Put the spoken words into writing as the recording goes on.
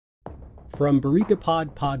From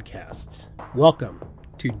Barricapod Podcasts, welcome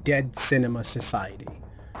to Dead Cinema Society,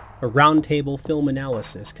 a roundtable film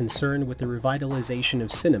analysis concerned with the revitalization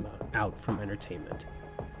of cinema out from entertainment.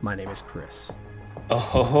 My name is Chris.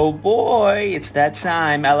 Oh boy, it's that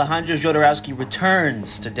time. Alejandro Jodorowsky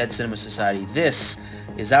returns to Dead Cinema Society. This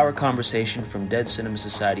is our conversation from Dead Cinema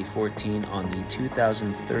Society 14 on the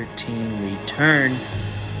 2013 return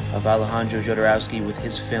of Alejandro Jodorowsky with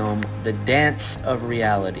his film, The Dance of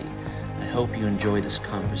Reality. I hope you enjoy this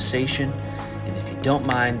conversation, and if you don't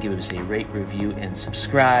mind, give us a rate, review, and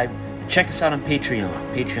subscribe. And check us out on Patreon,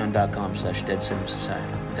 patreon.com/Dead Cinema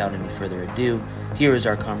Society. Without any further ado, here is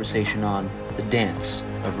our conversation on The Dance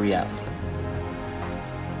of Reality.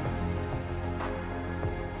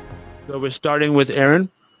 So we're starting with Aaron?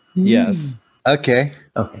 Yes. Okay.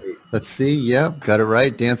 Let's see. Yep. Got it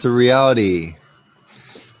right. Dance of Reality.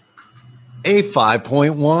 A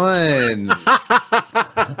 5.1.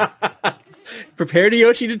 Prepare to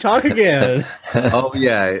Yoshi to talk again. Oh,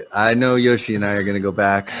 yeah. I know Yoshi and I are going to go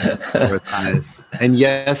back with this. And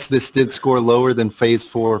yes, this did score lower than Phase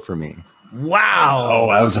 4 for me. Wow. Oh,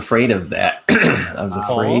 I was afraid of that. I was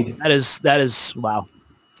afraid. That is wow.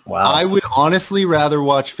 Wow. I would honestly rather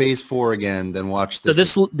watch Phase 4 again than watch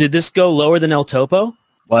this. So did this go lower than El Topo?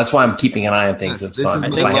 Well, that's why I'm keeping an eye on things. Yes, So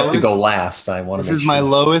if I have to go last, I want to This is my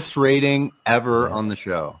lowest rating ever on the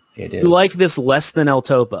show. It You is. like this less than El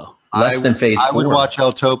Topo? Less than Phase 4. I would watch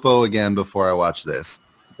El Topo again before I watch this.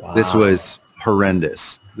 Wow. This was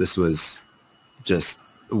horrendous. This was just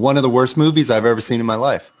one of the worst movies I've ever seen in my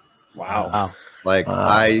life. Wow. Like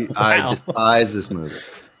I despise this movie.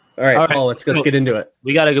 All right, All right. Paul, let's get into it.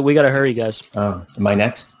 We gotta hurry, guys. Am I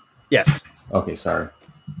next? Yes. Okay, sorry.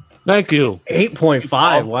 Thank you.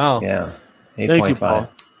 8.5. Wow. Yeah. Thank you, 8.5. Paul.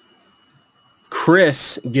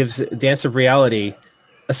 Chris gives Dance of Reality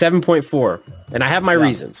a 7.4, and I have my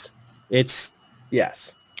reasons. It's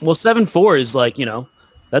yes. Well, 7.4 is like,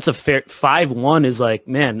 that's a fair 5.1 is like,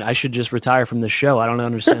 man, I should just retire from this show. I don't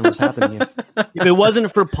understand what's happening here. If it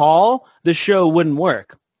wasn't for Paul, the show wouldn't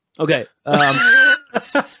work. Okay.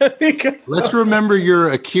 Let's remember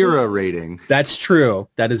your Akira rating. That's true.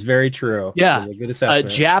 That is very true. Yeah. That's a good A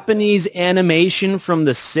assessment. Japanese animation from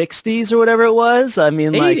the 60s or whatever it was. I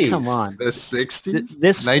mean, 80s. come on. The 60s?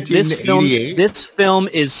 This 1988? this film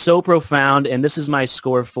is so profound, and this is my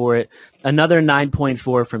score for it. Another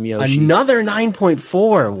 9.4 from Yoshi. Another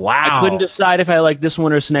 9.4. Wow. I couldn't decide if I liked this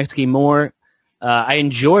one or Synecdoche more. I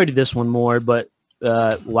enjoyed this one more, but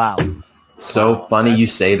wow. So funny you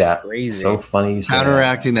say that. Crazy. So funny you say that.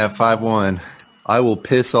 Counteracting that 5.1. I will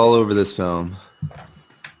piss all over this film.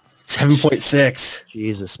 7.6.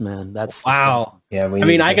 Jesus, man. That's Wow. Yeah, I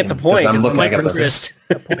mean, I get the point. I'm It's looking like at the Chris.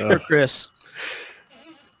 disgusting. For Chris.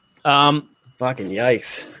 Fucking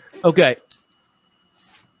yikes. Okay.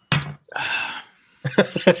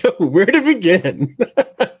 Where to begin?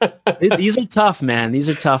 These are tough, man. These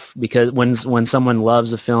are tough because when someone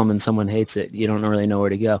loves a film and someone hates it, you don't really know where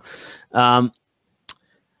to go. I'm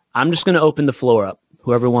just going to open the floor up.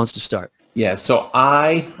 Whoever wants to start. Yeah, so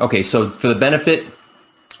so for the benefit,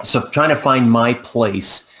 so trying to find my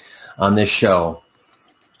place on this show,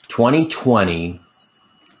 2020,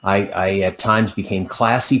 I at times became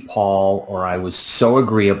classy Paul, or I was so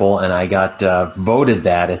agreeable, and I got voted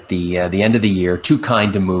that at the end of the year, too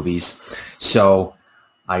kind to movies. So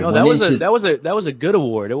I No, went that was a good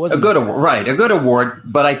award. It a wasn't good award, right? A good award,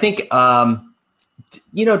 but I think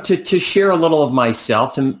to share a little of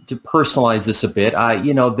myself, to personalize this a bit,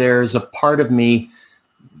 there's a part of me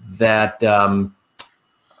that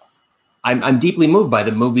I'm deeply moved by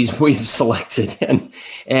the movies we've selected,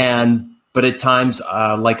 but at times,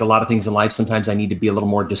 like a lot of things in life, sometimes I need to be a little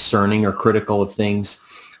more discerning or critical of things.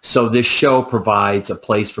 So this show provides a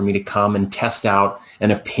place for me to come and test out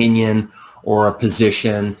an opinion or a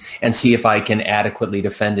position and see if I can adequately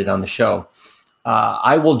defend it on the show.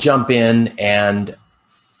 I will jump in, and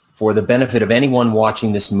for the benefit of anyone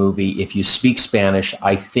watching this movie, if you speak Spanish,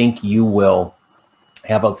 I think you will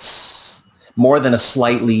have more than a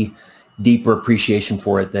slightly deeper appreciation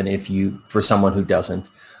for it than for someone who doesn't.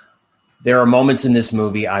 There are moments in this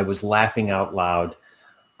movie I was laughing out loud.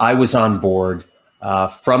 I was on board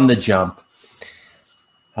from the jump.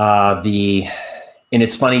 And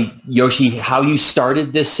it's funny, Yoshi, how you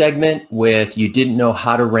started this segment with you didn't know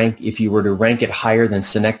how to rank, if you were to rank it higher than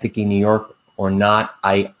Synecdoche, New York or not.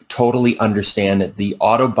 I totally understand that the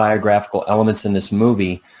autobiographical elements in this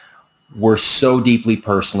movie were so deeply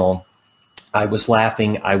personal. I was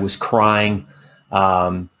laughing. I was crying.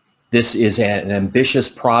 This is an ambitious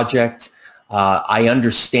project. I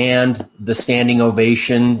understand the standing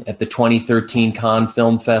ovation at the 2013 Cannes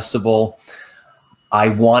Film Festival. I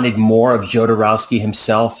wanted more of Jodorowsky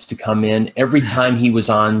himself to come in. Every time he was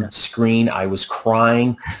on screen, I was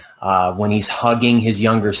crying when he's hugging his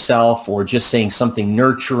younger self or just saying something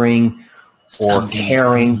nurturing or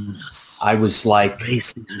caring. I was like,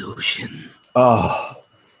 oh,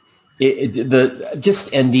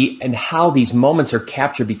 and how these moments are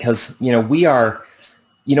captured, because, we are,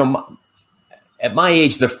 at my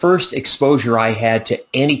age, the first exposure I had to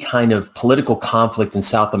any kind of political conflict in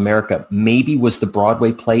South America maybe was the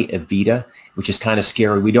Broadway play Evita, which is kind of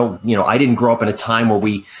scary. We don't, I didn't grow up in a time where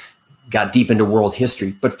we got deep into world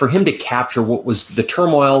history, but for him to capture what was the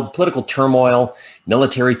turmoil, political turmoil,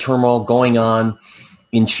 military turmoil going on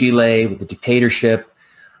in Chile with the dictatorship,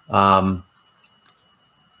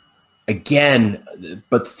 again,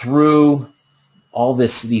 but through all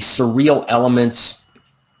these surreal elements.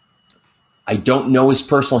 I don't know his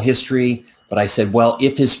personal history, but I said, well,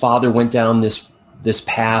 if his father went down this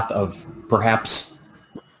path of perhaps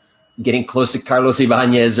getting close to Carlos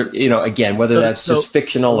Ibanez, or, again, whether that's just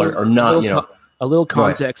fictional or not, A little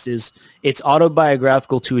context is it's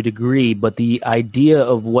autobiographical to a degree, but the idea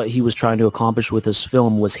of what he was trying to accomplish with this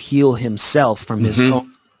film was heal himself from his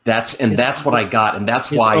own. That's what I got. And that's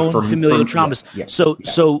why for familial traumas. Yeah.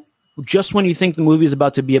 So just when you think the movie is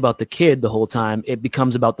about to be about the kid the whole time, it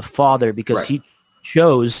becomes about the father, because he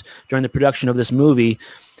chose during the production of this movie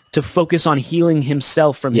to focus on healing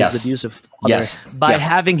himself from his abusive father by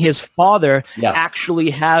having his father actually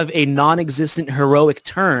have a non-existent heroic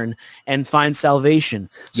turn and find salvation.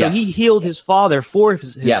 So he healed his father for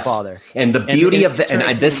his father. And the beauty of that,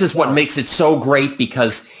 and this is what makes it so great,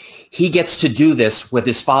 because he gets to do this with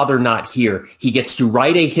his father not here. He gets to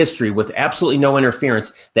write a history with absolutely no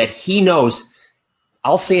interference that he knows,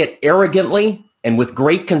 I'll say it arrogantly and with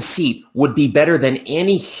great conceit, would be better than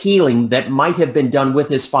any healing that might have been done with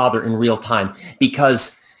his father in real time.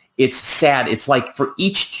 Because it's sad. It's like for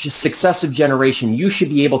each successive generation, you should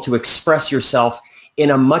be able to express yourself in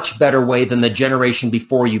a much better way than the generation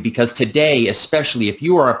before you. Because today, especially if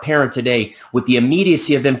you are a parent today, with the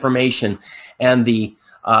immediacy of information and the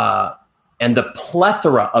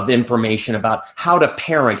plethora of information about how to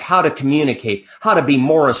parent, how to communicate, how to be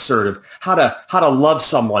more assertive, how to love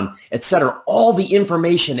someone, etc. All the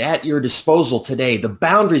information at your disposal today, the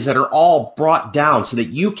boundaries that are all brought down so that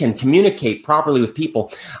you can communicate properly with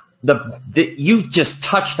people. You just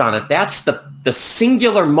touched on it. That's the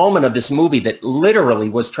singular moment of this movie that literally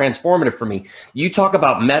was transformative for me. You talk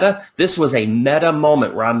about meta. This was a meta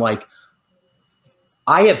moment where I'm like,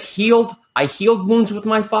 I healed wounds with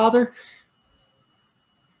my father.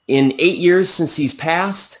 In 8 years since he's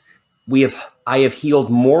passed, I have healed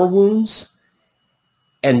more wounds.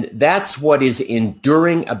 And that's what is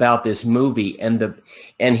enduring about this movie, and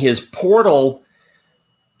his portal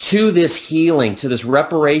to this healing, to this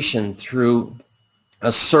reparation through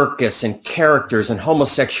a circus and characters and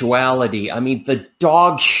homosexuality. I mean, the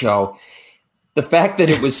dog show. The fact that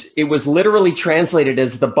it was literally translated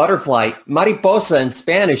as the butterfly, mariposa in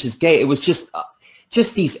Spanish is gay. It was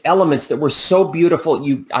just these elements that were so beautiful.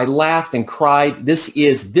 I laughed and cried. This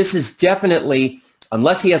is definitely,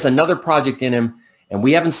 unless he has another project in him, and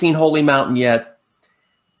we haven't seen Holy Mountain yet,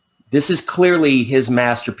 this is clearly his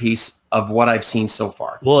masterpiece of what I've seen so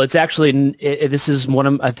far. Well, it's actually,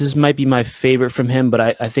 this might be my favorite from him, but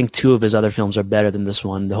I think two of his other films are better than this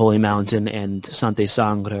one. The Holy Mountain and Sante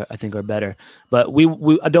Sangre, I think, are better. But we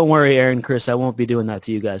don't worry, Aaron, Chris, I won't be doing that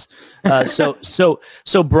to you guys. So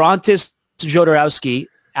Brontis Jodorowsky,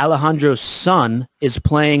 Alejandro's son, is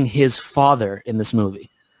playing his father in this movie.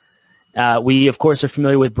 We, of course, are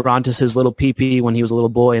familiar with Brontis' little pee-pee when he was a little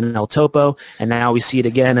boy in El Topo, and now we see it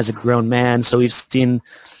again as a grown man. So we've seen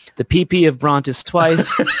the pee-pee of Brontis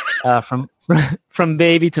twice, from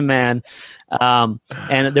baby to man. And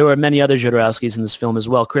there were many other Jodorowskys in this film as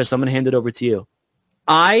well. Chris, I'm going to hand it over to you.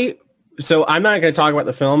 So I'm not going to talk about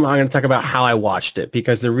the film. I'm going to talk about how I watched it,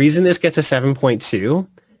 because the reason this gets a 7.2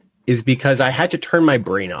 is because I had to turn my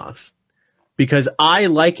brain off, because I,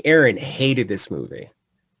 like Aaron, hated this movie.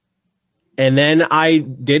 And then I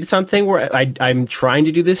did something where I'm trying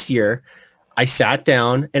to do this year. I sat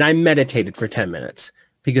down and I meditated for 10 minutes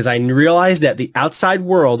because I realized that the outside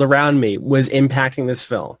world around me was impacting this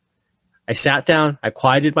film. I sat down, I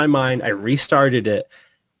quieted my mind, I restarted it.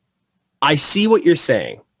 I see what you're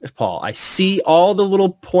saying, Paul. I see all the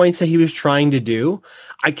little points that he was trying to do.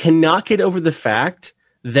 I cannot get over the fact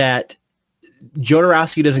that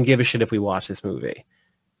Jodorowsky doesn't give a shit if we watch this movie.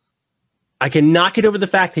 I cannot get over the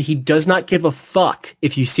fact that he does not give a fuck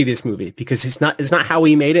if you see this movie, because it's not how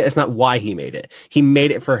he made it. It's not why he made it. He made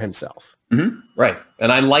it for himself. Mm-hmm. Right.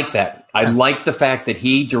 And I like that. I like the fact that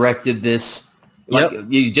he directed this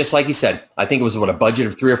Just like you said, I think it was a budget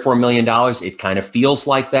of $3 or $4 million. It kind of feels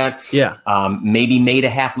like that. Yeah. Maybe made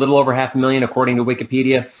little over $500,000 according to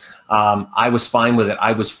Wikipedia. I was fine with it.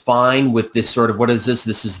 I was fine with this sort of, what is this?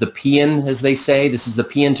 This is the paean, as they say. This is the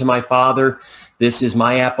paean to my father. This is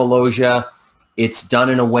my apologia. It's done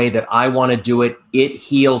in a way that I want to do it. It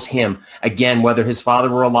heals him. Again, whether his father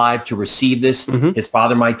were alive to receive this, his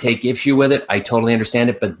father might take issue with it. I totally understand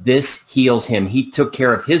it, but this heals him. He took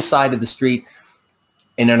care of his side of the street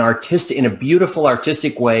in a beautiful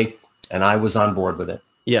artistic way, and I was on board with it.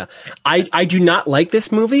 Yeah. I do not like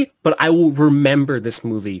this movie, but I will remember this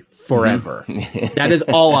movie forever. That is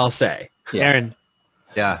all I'll say. Yeah. Aaron.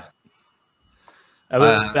 Yeah.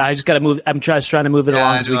 I just got to move. I'm just trying to move it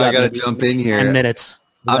along. I got to jump in here. 10 minutes.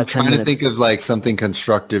 I'm trying to think of like something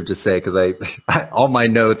constructive to say because I all my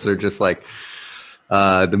notes are just like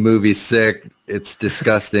the movie's sick. It's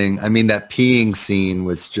disgusting. I mean, that peeing scene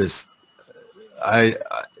was just. I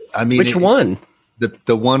mean, which one?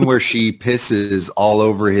 The one where she pisses all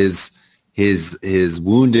over his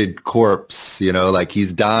wounded corpse. You know, like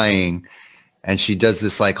he's dying, and she does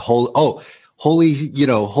this like holy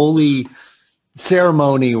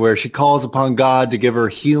ceremony where she calls upon God to give her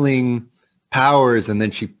healing powers, and then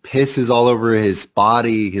she pisses all over his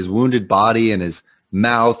body, his wounded body, and his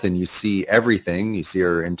mouth, and you see everything. You see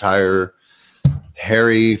her entire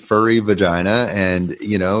hairy, furry vagina, and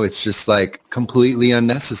it's just like completely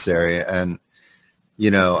unnecessary. And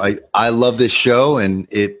I love this show, and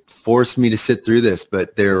it forced me to sit through this,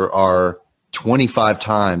 but there are 25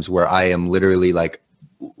 times where I am literally like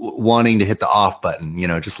wanting to hit the off button,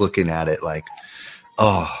 just looking at it like,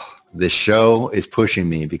 oh, this show is pushing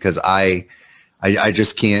me because I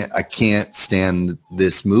just can't stand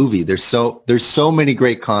this movie. There's so many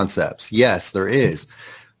great concepts. Yes, there is.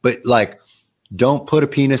 But like, don't put a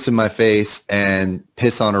penis in my face and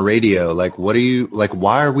piss on a radio. Like,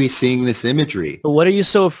 why are we seeing this imagery? But what are you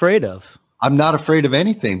so afraid of? I'm not afraid of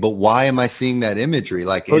anything, but why am I seeing that imagery?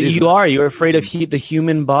 Like, you're afraid of the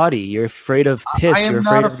human body. You're afraid of piss. I am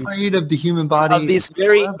not afraid of the human body. Of these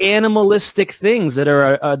very animalistic things that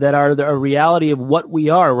are a reality of what we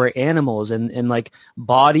are. We're animals, and like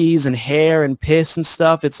bodies and hair and piss and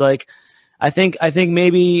stuff. It's like, I think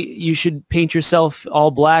maybe you should paint yourself all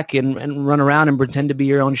black and run around and pretend to be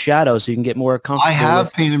your own shadow so you can get more comfortable. I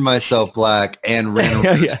have painted myself black and ran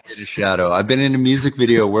over in a shadow. I've been in a music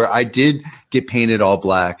video where I did get painted all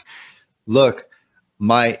black. Look,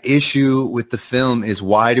 my issue with the film is,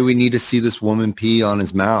 why do we need to see this woman pee on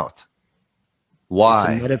his mouth?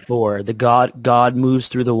 Why? It's a metaphor. The God moves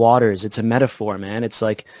through the waters. It's a metaphor, man. It's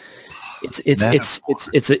like it's a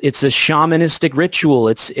shamanistic ritual.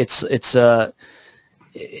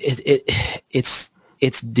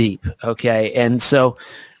 It's deep. Okay. And so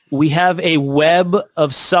we have a web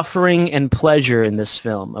of suffering and pleasure in this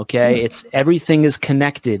film. Okay. Everything is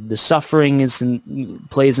connected. The suffering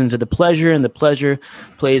plays into the pleasure, and the pleasure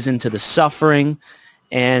plays into the suffering.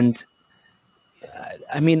 And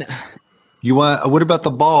I mean, what about the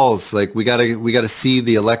balls? Like, we gotta see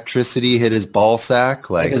the electricity hit his ball sack.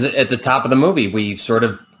 Like, because at the top of the movie, we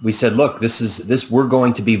said, look, we're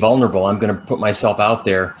going to be vulnerable. I'm going to put myself out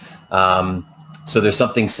there. So there's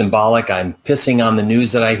something symbolic. I'm pissing on the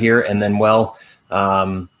news that I hear. And then, now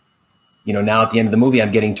at the end of the movie,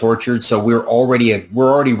 I'm getting tortured. So we're already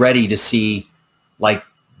ready to see like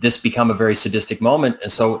this become a very sadistic moment.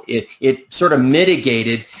 And so it sort of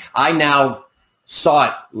mitigated. I now saw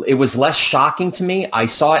it. It was less shocking to me. I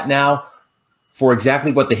saw it now for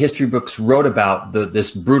exactly what the history books wrote about,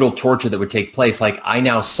 this brutal torture that would take place. Like, I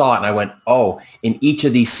now saw it and I went, oh, in each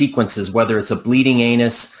of these sequences, whether it's a bleeding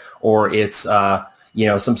anus or it's, some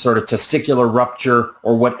sort of testicular rupture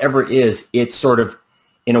or whatever it is, it sort of,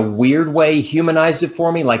 in a weird way, humanized it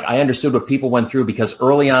for me. Like, I understood what people went through because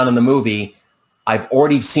early on in the movie, I've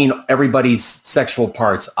already seen everybody's sexual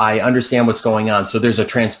parts. I understand what's going on. So there's a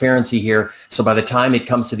transparency here. So by the time it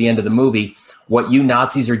comes to the end of the movie, what you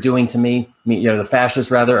Nazis are doing to me, the fascists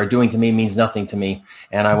rather, are doing to me means nothing to me.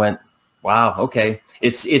 And I went, wow, okay.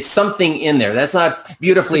 It's something in there. That's not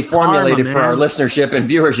beautifully formulated for our listenership and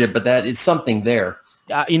viewership, but that is something there.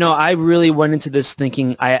 I really went into this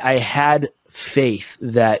thinking I had faith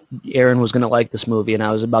that Aaron was going to like this movie, and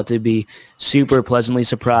I was about to be super pleasantly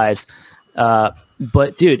surprised.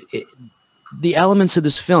 But dude, the elements of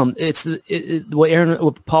this film,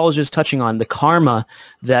 what Paul was just touching on, the karma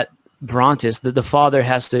that Brontes, the father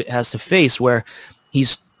has to face, where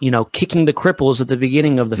he's kicking the cripples at the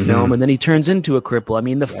beginning of the film, and then he turns into a cripple. I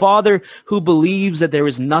mean, the father who believes that there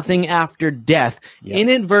is nothing after death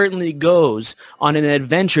inadvertently goes on an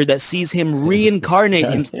adventure that sees him reincarnate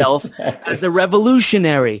himself as a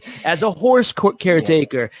revolutionary, as a horse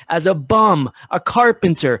caretaker, as a bum, a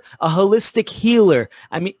carpenter, a holistic healer.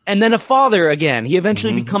 I mean, and then a father again. He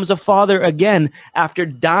eventually becomes a father again after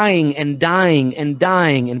dying and dying and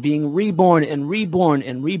dying and being reborn and reborn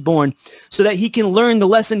and reborn so that he can learn the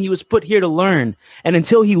lesson he was put here to learn. And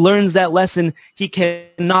until he learns that lesson, he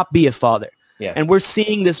cannot be a father. Yeah. And we're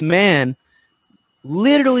seeing this man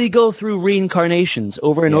literally go through reincarnations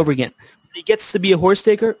over and over again. When he gets to be a horse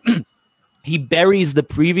taker, he buries the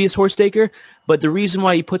previous horse taker, but the reason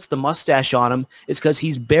why he puts the mustache on him is because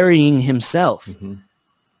he's burying himself.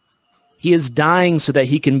 He is dying so that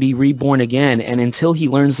he can be reborn again, and until he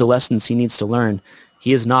learns the lessons he needs to learn,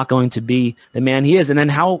 he is not going to be the man he is. And then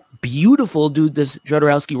how beautiful does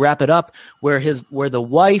Jodorowsky wrap it up, where the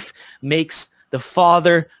wife makes the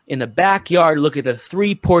father in the backyard look at the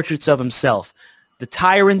 3 portraits of himself, the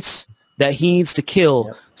tyrants that he needs to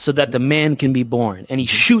kill so that the man can be born. And he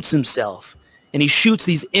shoots himself, and he shoots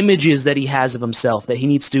these images that he has of himself that he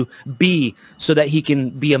needs to be so that he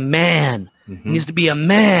can be a man. He needs to be a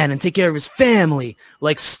man and take care of his family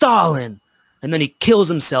like Stalin. And then he kills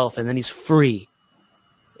himself, and then he's free.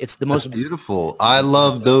 It's the most beautiful. I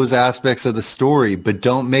love those aspects of the story, but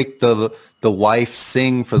don't make the wife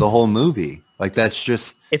sing for the whole movie. Like, that's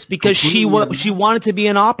just... It's because she wanted to be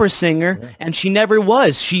an opera singer, and she never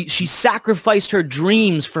was. She sacrificed her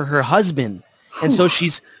dreams for her husband, and so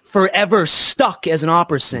she's forever stuck as an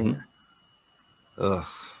opera singer. Ugh.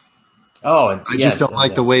 Oh, I just don't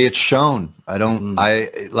like the way it's shown. I don't.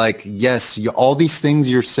 Yes, all these things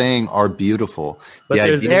you're saying are beautiful, but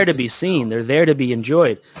they're there to be seen. They're there to be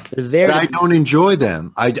enjoyed. They're there. But I don't enjoy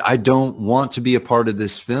them. I don't want to be a part of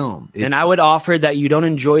this film. And I would offer that you don't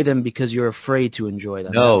enjoy them because you're afraid to enjoy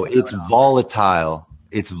them. No, it's volatile.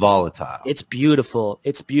 It's volatile. It's beautiful.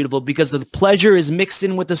 It's beautiful because the pleasure is mixed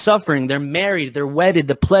in with the suffering. They're married. They're wedded.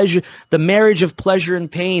 The marriage of pleasure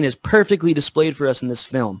and pain is perfectly displayed for us in this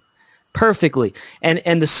film. Perfectly. And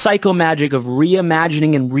the psychomagic of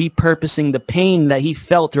reimagining and repurposing the pain that he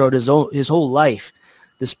felt throughout his whole life.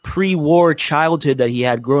 This pre-war childhood that he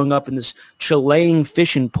had growing up in this Chilean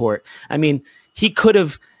fishing port. I mean, he could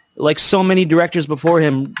have, like so many directors before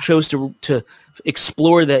him, chose to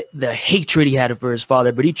explore the hatred he had for his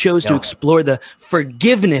father, but he chose to explore the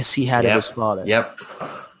forgiveness he had of his father.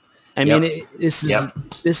 I mean, this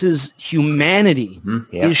is humanity.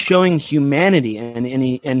 He's showing humanity,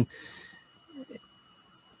 and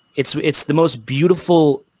it's the most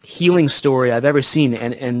beautiful healing story I've ever seen.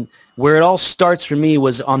 And where it all starts for me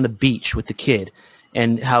was on the beach with the kid,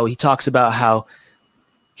 and how he talks about how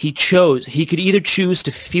he could either choose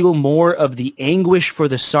to feel more of the anguish for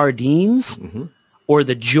the sardines or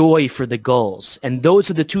the joy for the gulls. And those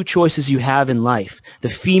are the 2 choices you have in life, the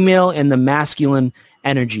female and the masculine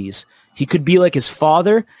energies. He could be like his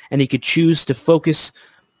father, and he could choose to focus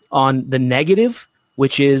on the negative,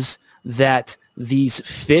 which is that these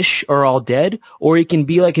fish are all dead, or he can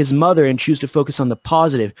be like his mother and choose to focus on the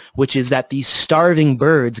positive, which is that these starving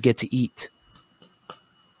birds get to eat.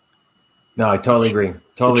 No, I totally agree.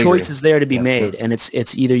 The choice is there to be made, and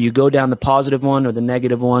it's either you go down the positive one or the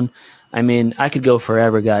negative one. I mean, I could go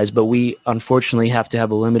forever, guys, but we unfortunately have to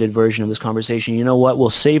have a limited version of this conversation. You know what? We'll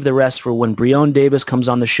save the rest for when Breon Davis comes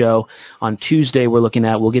on the show on Tuesday. We'll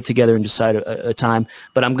get together and decide a time.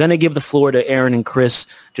 But I'm going to give the floor to Aaron and Chris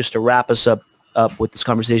just to wrap us up with this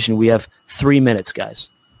conversation. We have 3 minutes, guys.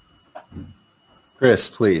 Chris,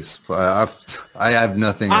 please. I have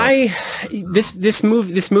nothing else. This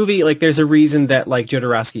movie, like, there's a reason that, like,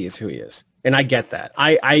 Jodorowsky is who he is. And I get that.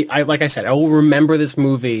 I like I said, I will remember this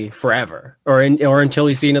movie forever, or until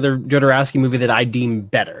we see another Jodorowsky movie that I deem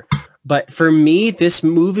better. But for me, this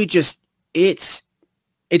movie it's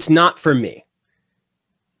not for me.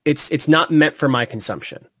 It's not meant for my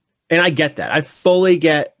consumption, and I get that. I fully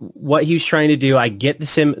get what he's trying to do. I get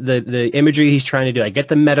the imagery he's trying to do. I get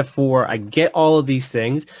the metaphor. I get all of these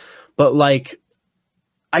things, but like,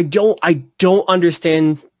 I don't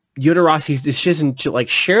understand Jodorowsky's decision to like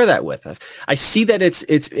share that with us. I see that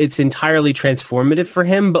it's entirely transformative for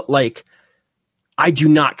him, but like, I do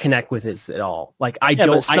not connect with it at all. Like, I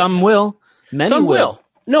don't. But some will. Many will.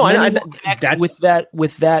 No, I connect with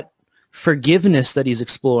that forgiveness that he's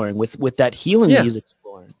exploring, with that healing that he's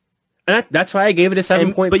exploring. And that's why I gave it a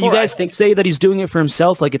 7.4. But you guys say that he's doing it for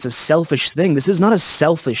himself, like it's a selfish thing. This is not a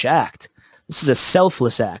selfish act. This is a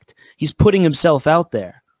selfless act. He's putting himself out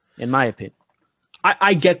there, in my opinion.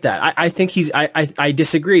 I get that. I think I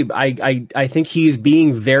disagree. But I think he's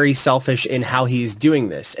being very selfish in how he's doing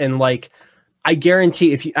this. And like, I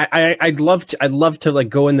guarantee if you, I'd love to like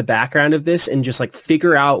go in the background of this and just like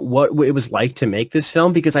figure out what it was like to make this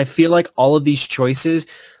film, because I feel like all of these choices,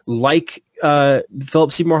 like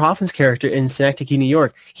Philip Seymour Hoffman's character in Synecdoche, New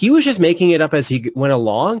York, he was just making it up as he went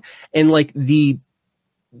along. And like the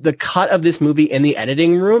cut of this movie in the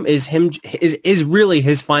editing room is really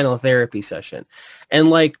his final therapy session.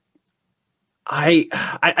 And like,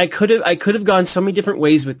 I could have gone so many different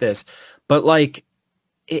ways with this, but like,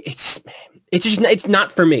 it's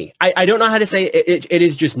not for me. I don't know how to say it. It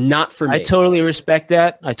is just not for me. I totally respect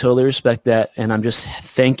that. And I'm just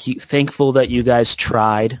thankful that you guys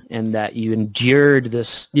tried and that you endured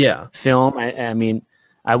this film. I mean,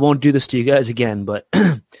 I won't do this to you guys again, but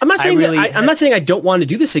I'm not saying I'm not saying I don't want to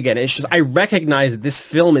do this again. It's just I recognize that this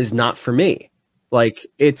film is not for me. Like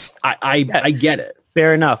I get it.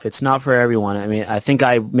 Fair enough. It's not for everyone. I mean, I think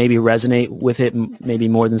I maybe resonate with it maybe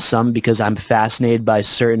more than some because I'm fascinated by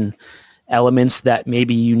certain elements that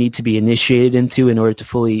maybe you need to be initiated into in order to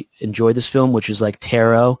fully enjoy this film, which is like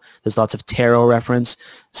tarot. There's lots of tarot reference,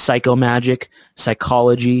 psychomagic,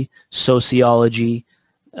 psychology, sociology,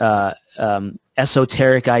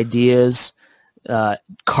 esoteric ideas,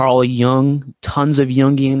 Carl Jung, tons of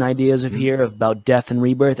Jungian ideas here about death and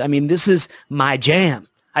rebirth. I mean, this is my jam.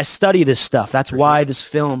 I study this stuff. That's why this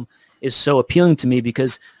film is so appealing to me,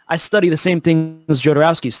 because I study the same things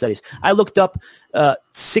Jodorowsky studies. I looked up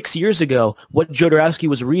 6 years ago what Jodorowsky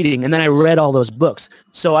was reading, and then I read all those books.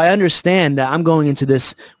 So I understand that I'm going into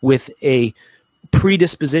this with a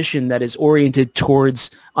predisposition that is oriented towards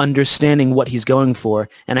understanding what he's going for.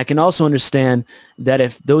 And I can also understand that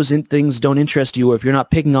if those things don't interest you, or if you're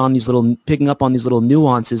not picking up on these little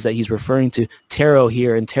nuances that he's referring to, tarot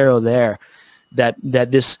here and tarot there, that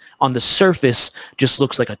this on the surface just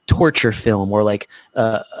looks like a torture film or like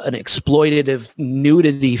an exploitative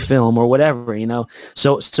nudity film or whatever, you know.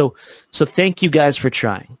 So thank you guys for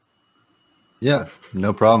trying. Yeah,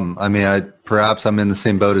 no problem. I mean, perhaps I'm in the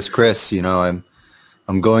same boat as Chris. You know,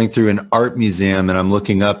 I'm going through an art museum and I'm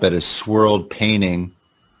looking up at a swirled painting,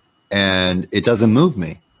 and it doesn't move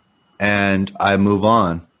me, and I move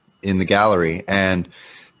on in the gallery, and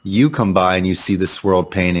you come by and you see the swirled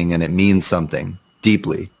painting and it means something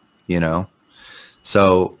deeply, you know?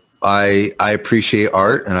 So I appreciate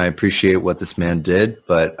art and I appreciate what this man did,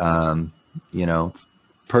 but, you know,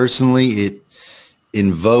 personally, it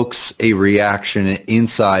invokes a reaction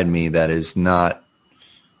inside me that is not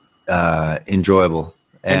enjoyable.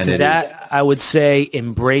 And to that, I would say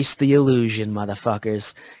embrace the illusion,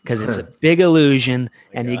 motherfuckers, because it's a big illusion,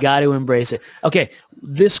 and you got to embrace it. Okay,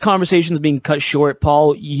 this conversation is being cut short.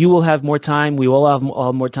 Paul, you will have more time. We will have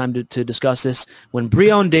more time to discuss this. When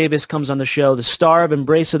Breon Davis comes on the show, the star of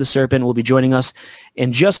Embrace of the Serpent will be joining us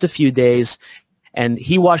in just a few days. And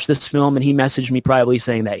he watched this film, and he messaged me privately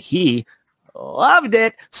saying that he loved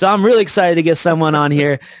it. So I'm really excited to get someone on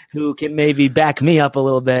here who can maybe back me up a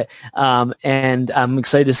little bit. And I'm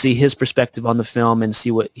excited to see his perspective on the film and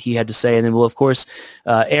see what he had to say. And then we'll, of course,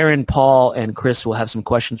 Aaron, Paul, and Chris will have some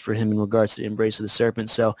questions for him in regards to Embrace of the Serpent.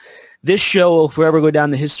 So this show will forever go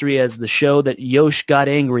down the history as the show that Yosh got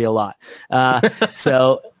angry a lot.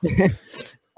 So